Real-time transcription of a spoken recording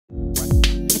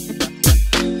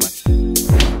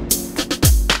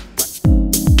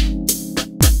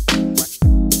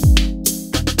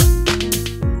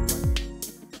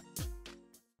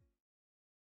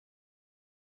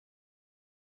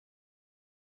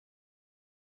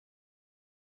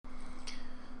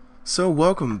So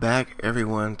welcome back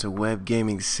everyone to Web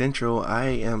Gaming Central. I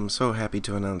am so happy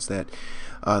to announce that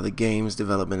the game's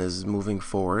development is moving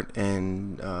forward,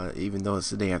 and even though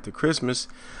it's the day after Christmas,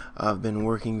 I've been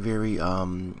working very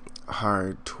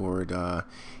hard toward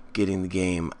getting the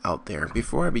game out there.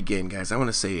 Before I begin, guys, I want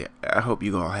to say I hope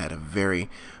you all had a very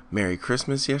Merry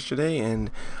Christmas yesterday, and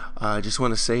I just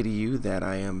want to say to you that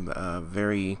I am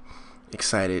very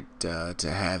excited to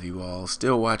have you all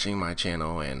still watching my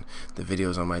channel and the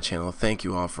videos on my channel. Thank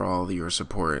you all for all your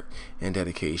support and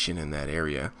dedication in that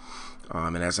area.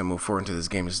 And as I move forward into this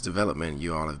game's development,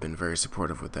 you all have been very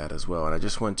supportive with that as well. And I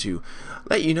just want to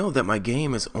let you know that my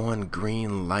game is on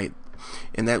green light,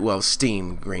 and that, well,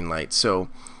 Steam green light. So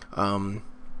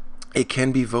it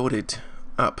can be voted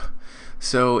up.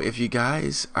 So if you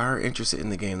guys are interested in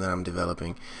the game that I'm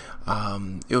developing,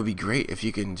 it would be great if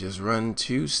you can just run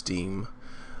to Steam.com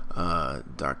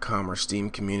or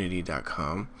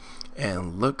SteamCommunity.com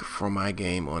and look for my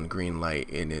game on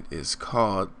Greenlight, and it is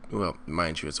called, well,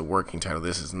 mind you, it's a working title.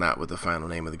 This is not what the final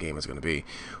name of the game is going to be,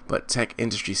 but Tech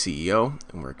Industry CEO,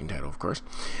 and working title, of course.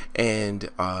 And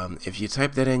if you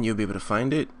type that in, you'll be able to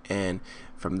find it, and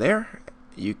from there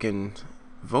you can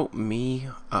vote me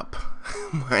up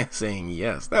by saying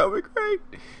yes. That would be great.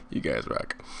 You guys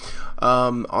rock.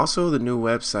 Also, the new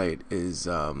website is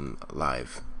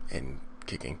live and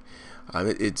kicking.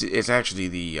 It's actually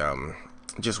the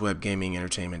just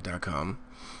webgamingentertainment.com,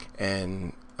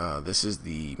 and this is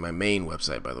my main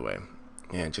website, by the way,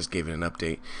 and just gave it an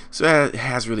update. So it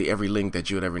has really every link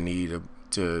that you would ever need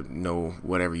to know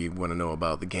whatever you want to know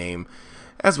about the game,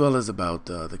 as well as about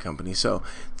the company. So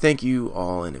thank you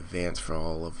all in advance for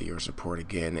all of your support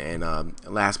again. And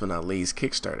last but not least,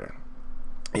 Kickstarter.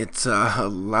 It's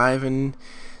live and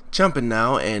jumping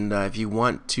now, and if you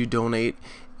want to donate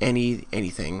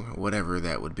anything, whatever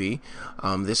that would be,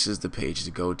 this is the page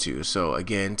to go to. So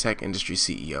again, Tech Industry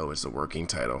CEO is the working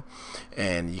title,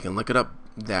 and you can look it up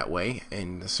that way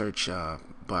in the search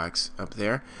box up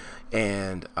there.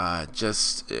 And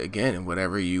just again,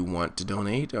 whatever you want to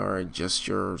donate or just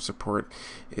your support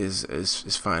is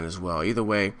fine as well. Either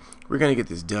way, we're gonna get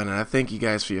this done, and I thank you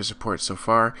guys for your support so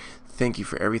far. Thank you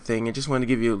for everything. I just want to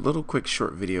give you a little quick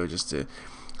short video just to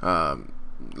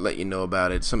let you know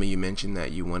about it. Some of you mentioned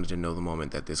that you wanted to know the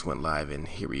moment that this went live, and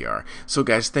here we are. So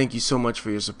guys, thank you so much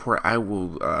for your support. I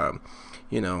will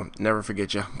never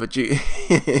forget you, but you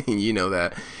you know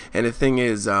that. And the thing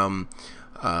is,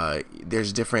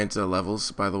 there's different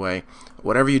levels, by the way.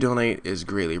 Whatever you donate is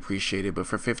greatly appreciated, but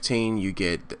for 15 you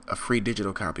get a free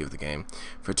digital copy of the game.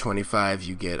 For 25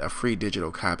 you get a free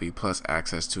digital copy plus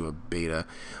access to a beta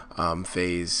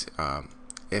phase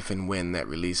if and when that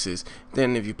releases.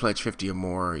 Then if you pledge 50 or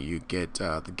more, you get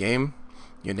the game,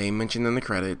 your name mentioned in the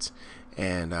credits,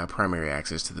 and primary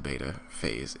access to the beta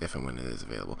phase if and when it is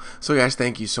available. So guys,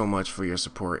 thank you so much for your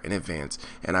support in advance,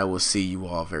 and I will see you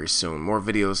all very soon. More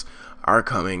videos are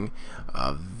coming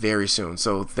very soon.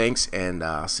 So thanks, and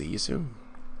I'll see you soon.